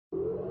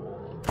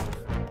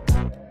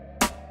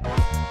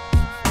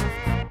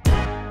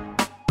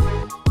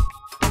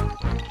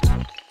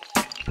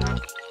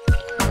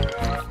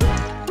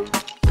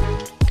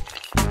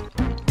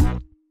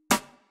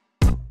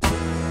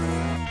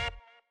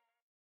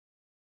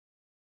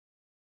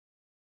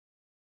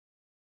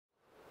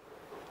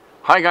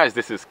Hi guys,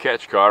 this is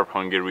Carp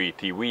Hungary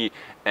TV,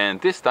 and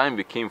this time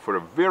we came for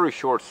a very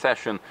short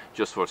session,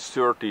 just for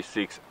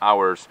 36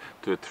 hours,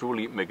 to a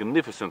truly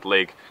magnificent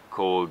lake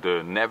called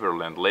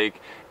Neverland Lake,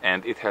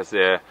 and it has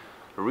a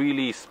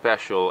really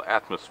special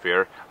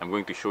atmosphere. I'm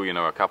going to show you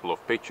now a couple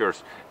of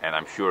pictures, and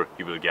I'm sure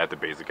you will get the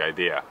basic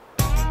idea.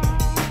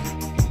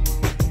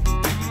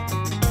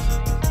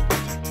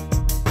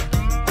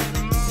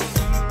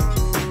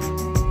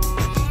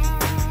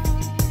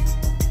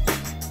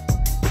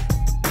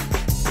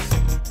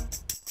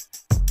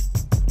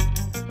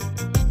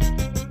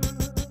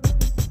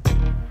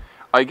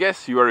 I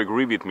guess you are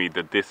agree with me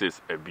that this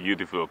is a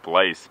beautiful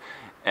place,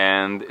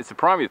 and it's a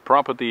private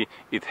property.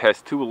 It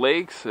has two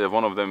lakes.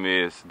 One of them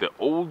is the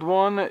old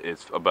one,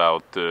 it's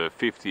about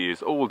 50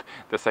 years old.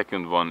 The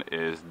second one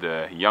is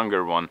the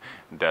younger one,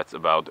 that's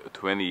about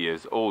 20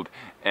 years old.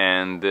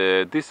 And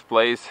this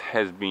place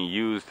has been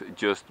used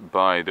just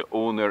by the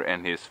owner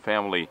and his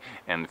family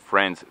and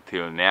friends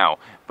till now.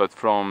 But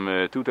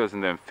from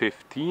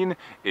 2015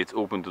 it's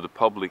open to the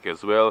public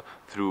as well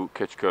through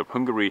Carp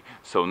Hungary.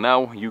 So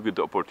now you get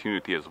the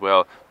opportunity as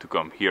well to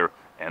come here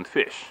and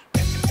fish.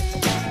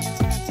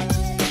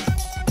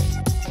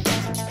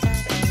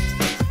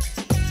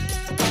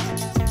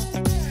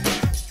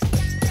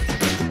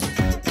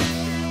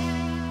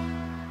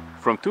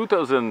 From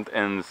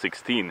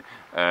 2016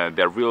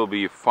 there will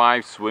be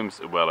 5 swims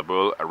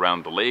available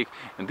around the lake,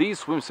 and these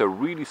swims are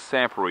really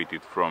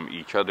separated from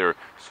each other,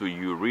 so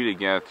you really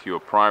get your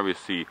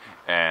privacy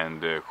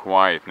and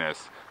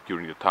quietness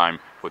during the time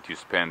what you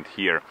spend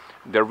here.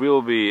 There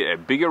will be a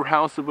bigger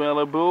house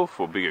available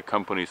for bigger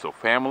companies or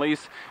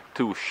families,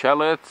 2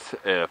 chalets,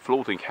 a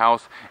floating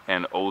house,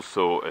 and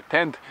also a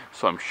tent,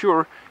 so I'm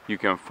sure you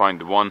can find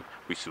the one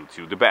which suits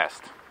you the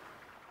best.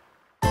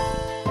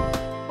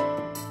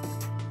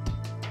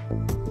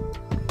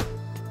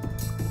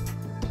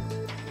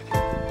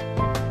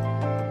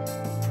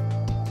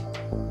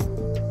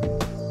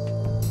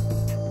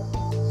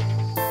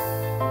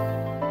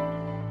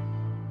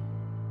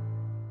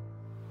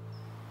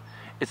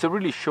 It's a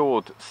really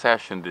short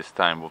session this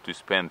time what we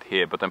spent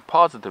here, but I'm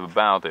positive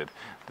about it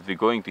that we're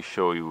going to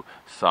show you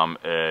some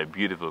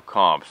beautiful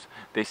carps.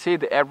 They say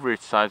the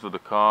average size of the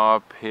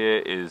carp here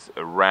is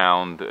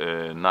around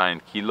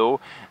 9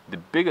 kilo. The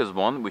biggest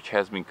one, which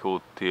has been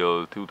caught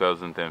till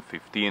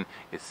 2015,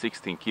 is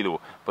 16 kilo,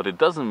 but it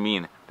doesn't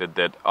mean that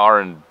there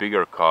aren't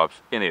bigger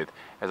carps in it.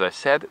 As I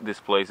said, this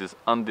place is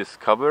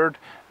undiscovered.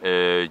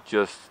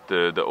 Just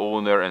the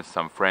owner and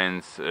some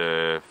friends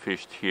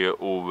fished here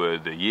over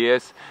the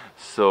years.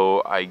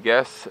 So I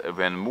guess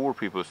when more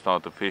people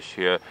start to fish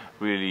here,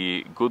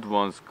 really good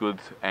ones, good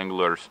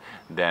anglers,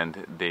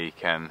 then they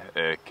can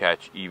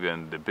catch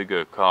even the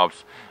bigger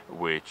carps,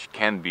 which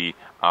can be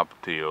up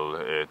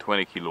till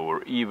 20 kilo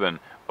or even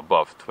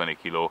above 20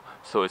 kilo.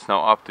 So it's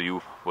now up to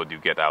you what you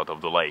get out of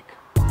the lake.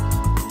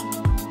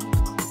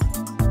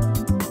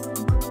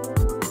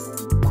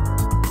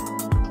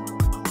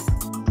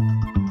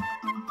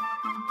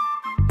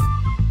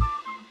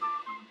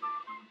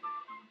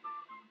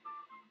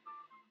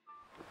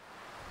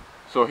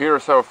 So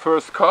here's our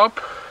first carp.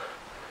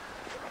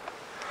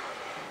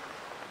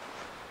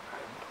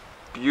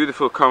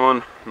 Beautiful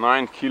common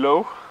 9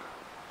 kilo.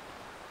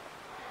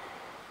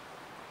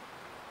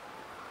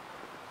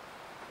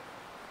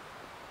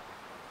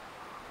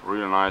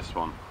 Really nice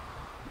one.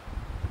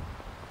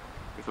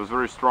 It was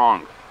very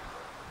strong.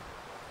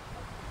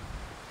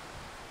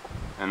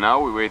 And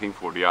now we're waiting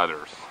for the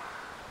others.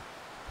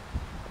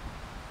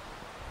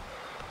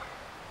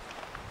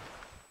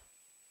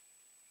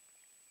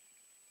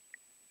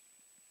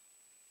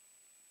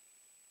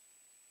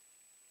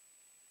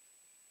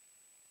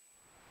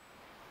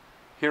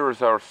 Here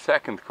is our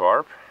second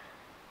carp.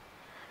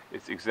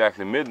 It's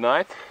exactly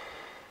midnight.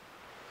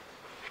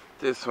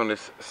 This one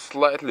is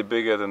slightly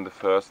bigger than the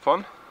first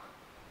one.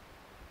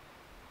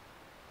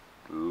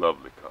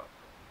 Lovely carp.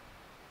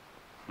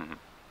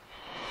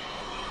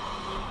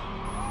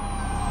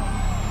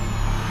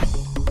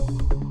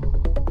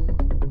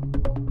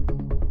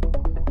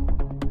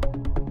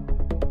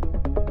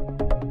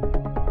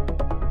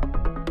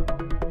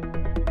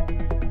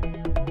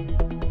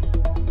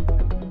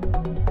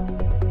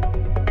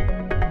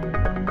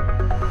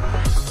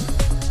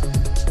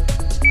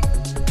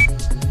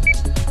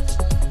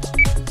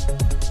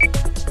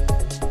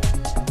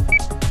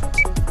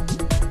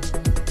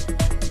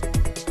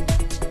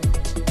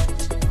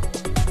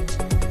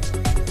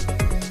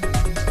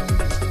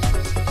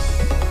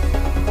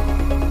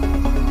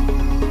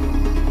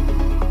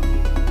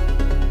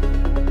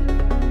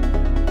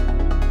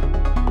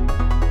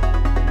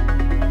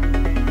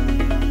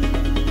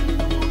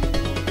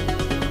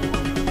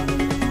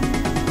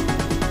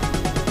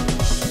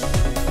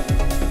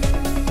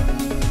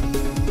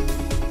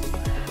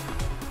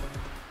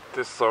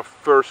 This is our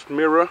first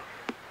mirror.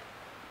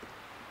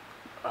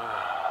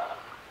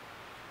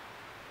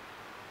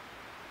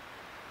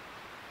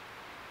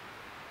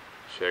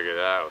 Check it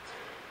out.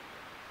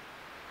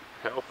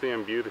 Healthy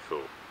and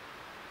beautiful.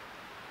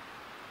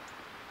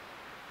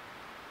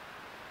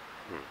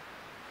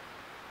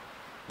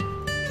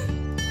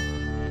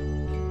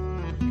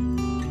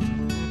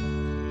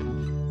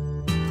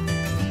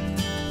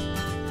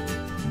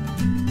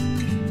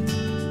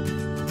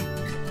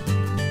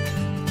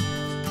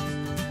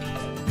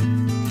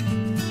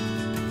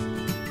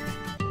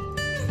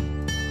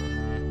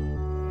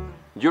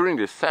 During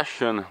this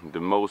session, the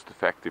most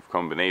effective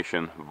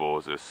combination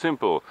was a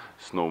simple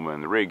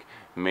snowman rig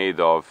made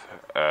of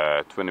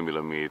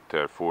 20mm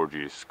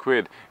 4G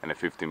squid and a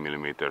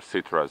 15mm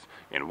citras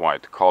in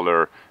white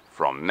color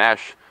from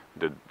Nash.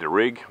 The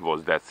rig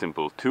was that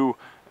simple too.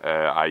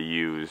 I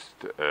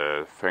used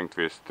a fang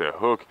twist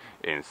hook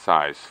in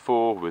size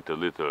 4 with a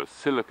little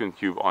silicone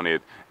tube on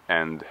it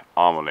and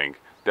armor link.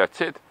 That's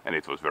it, and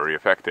it was very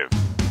effective.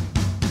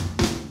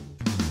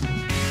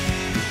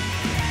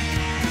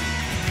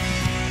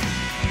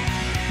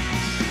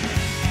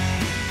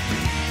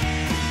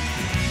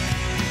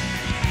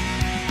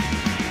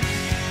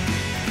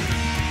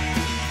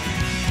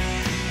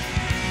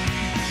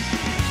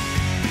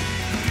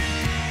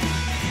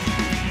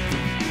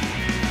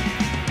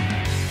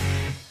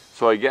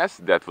 So I guess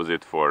that was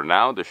it for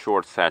now. The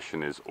short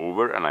session is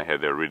over and I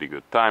had a really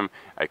good time.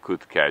 I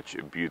could catch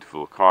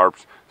beautiful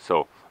carps,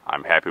 so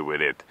I'm happy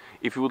with it.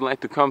 If you would like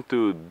to come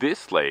to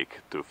this lake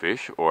to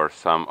fish or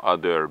some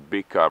other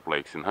big carp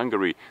lakes in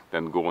Hungary,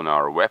 then go on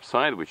our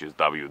website, which is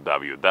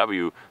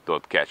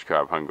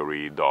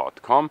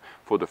www.catchcarphungary.com.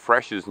 For the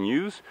freshest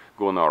news,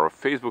 go on our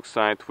Facebook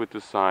site, Twitter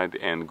site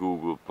and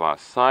Google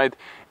Plus site.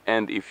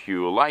 And if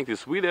you like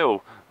this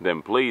video,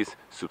 then please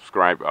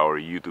subscribe our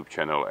YouTube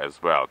channel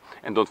as well.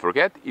 And don't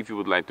forget, if you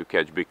would like to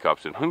catch big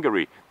carps in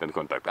Hungary, then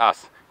contact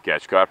us,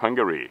 Catch Carp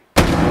Hungary.